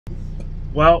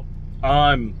Well,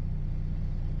 I'm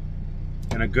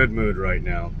in a good mood right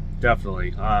now,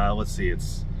 definitely. Let's see,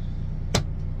 it's,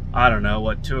 I don't know,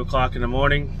 what, 2 o'clock in the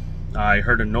morning? I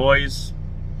heard a noise.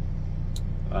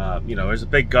 You know, there's a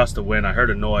big gust of wind. I heard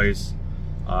a noise.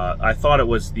 I thought it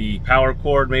was the power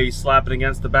cord maybe slapping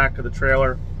against the back of the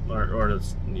trailer or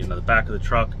the, you know, the back of the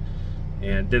truck,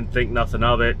 and didn't think nothing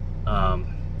of it.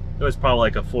 It was probably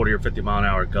like a 40 or 50 mile an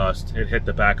hour gust. It hit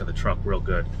the back of the truck real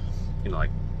good. You know, like,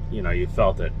 you know, you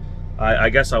felt it. I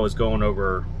guess I was going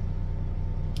over,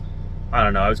 I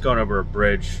don't know, I was going over a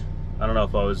bridge. I don't know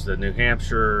if I was the New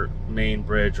Hampshire main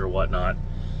bridge or whatnot.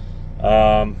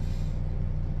 And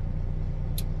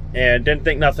didn't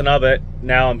think nothing of it.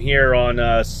 Now I'm here on,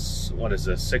 what is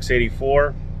this,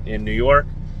 684 in New York.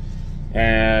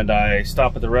 And I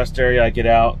stop at the rest area, I get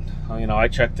out, you know, I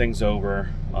check things over,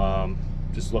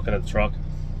 just looking at the truck.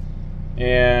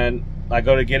 And I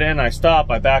go to get in, I stop,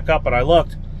 I back up, and I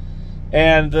looked.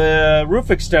 And the roof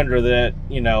extender that,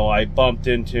 you know, I bumped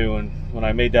into and when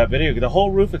I made that video, the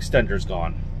whole roof extender's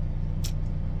gone.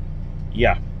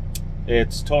 Yeah,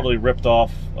 it's totally ripped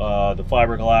off the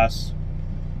fiberglass,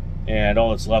 and all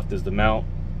that's left is the mount.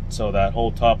 So that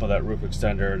whole top of that roof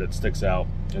extender that sticks out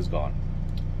is gone.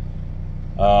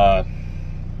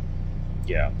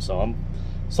 Yeah, so I'm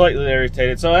slightly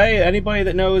irritated. So hey, anybody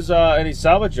that knows any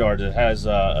salvage yard that has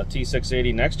a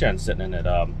T680 Next Gen sitting in it,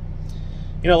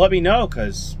 you know, let me know,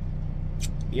 because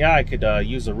yeah, I could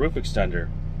use a roof extender.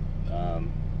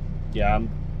 Yeah, I'm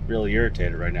really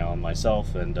irritated right now on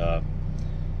myself, and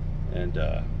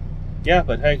yeah,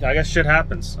 but hey, I guess shit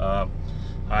happens. I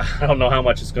don't know how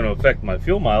much it's going to affect my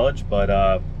fuel mileage, but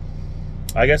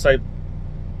I guess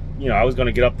you know, I was going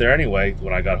to get up there anyway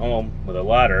when I got home with a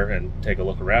ladder and take a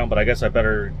look around, but I guess I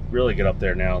better really get up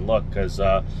there now and look, because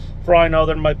for all I know,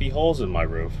 there might be holes in my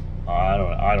roof.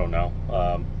 I don't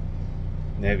know.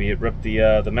 Maybe it ripped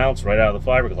the mounts right out of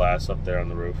the fiberglass up there on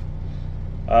the roof.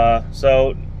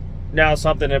 So now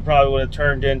something that probably would have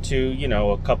turned into, you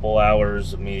know, a couple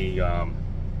hours of me,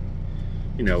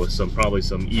 you know, with probably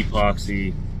some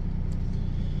epoxy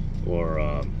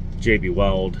or JB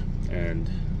Weld, and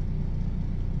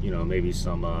you know, maybe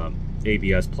some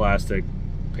ABS plastic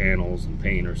panels and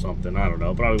paint or something. I don't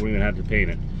know. Probably wouldn't even have to paint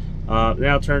it.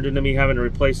 Now it turned into me having to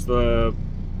replace the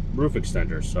roof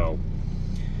extender. So,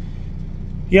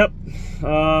 yep.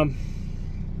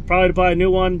 Probably to buy a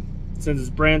new one, since it's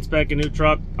brand spanking new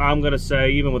truck. I'm gonna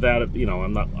say, even without it, you know,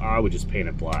 I would just paint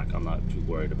it black. I'm not too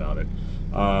worried about it.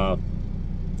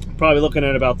 Probably looking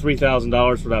at about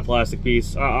 $3,000 for that plastic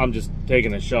piece. I'm just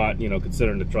taking a shot, you know,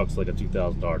 considering the truck's like a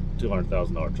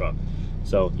 $200,000 truck.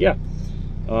 So yeah,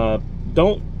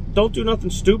 don't do nothing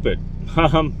stupid.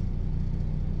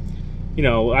 You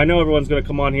know, I know everyone's gonna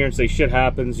come on here and say shit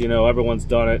happens. You know, everyone's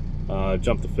done it.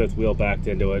 Jump the fifth wheel back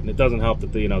into it, and it doesn't help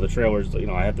that the, you know, the trailers, you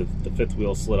know, I had the fifth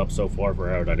wheel slid up so far for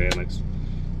aerodynamics.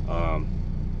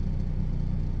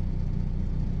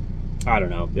 I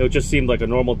don't know. It just seemed like a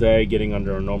normal day getting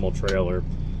under a normal trailer,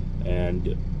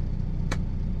 and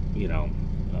you know,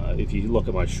 if you look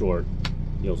at my short,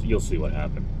 you'll see what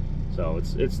happened. So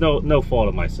it's no fault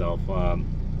of myself.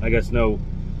 I guess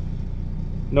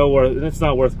it's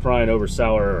not worth crying over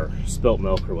sour or spilt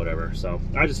milk or whatever. So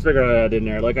I just figured I'd add in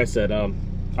there. Like I said, I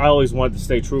always wanted to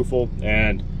stay truthful,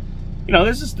 and you know,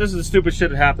 this is the stupid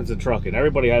shit that happens in trucking.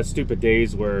 Everybody has stupid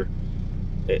days where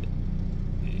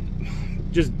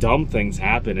just dumb things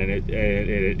happen, and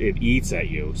it eats at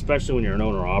you, especially when you're an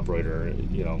owner operator,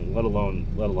 you know, let alone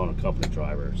a company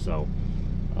driver. So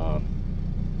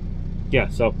yeah,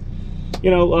 so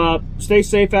you know, stay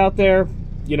safe out there.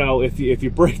 You know, if you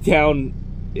break down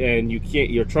and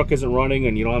your truck isn't running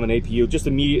and you don't have an APU, just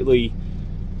immediately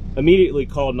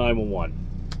call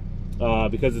 911,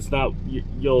 because it's not,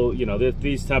 you know,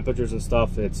 these temperatures and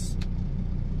stuff, it's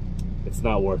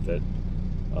not worth it.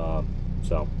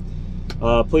 So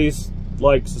please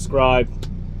like, subscribe.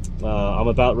 I'm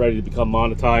about ready to become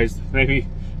monetized. Maybe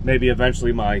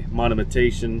eventually my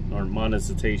monetization, or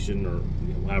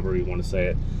you know, however you want to say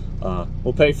it,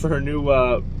 will pay for a new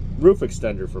roof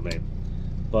extender for me.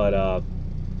 But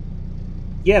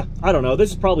yeah, I don't know. This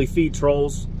is probably feed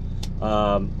trolls.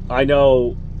 I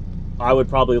know I would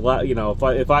probably, you know,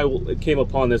 if I came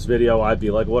upon this video, I'd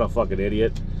be like, what a fucking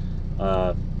idiot.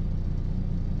 But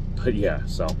yeah,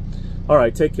 so all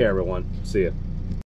right, take care, everyone. See ya.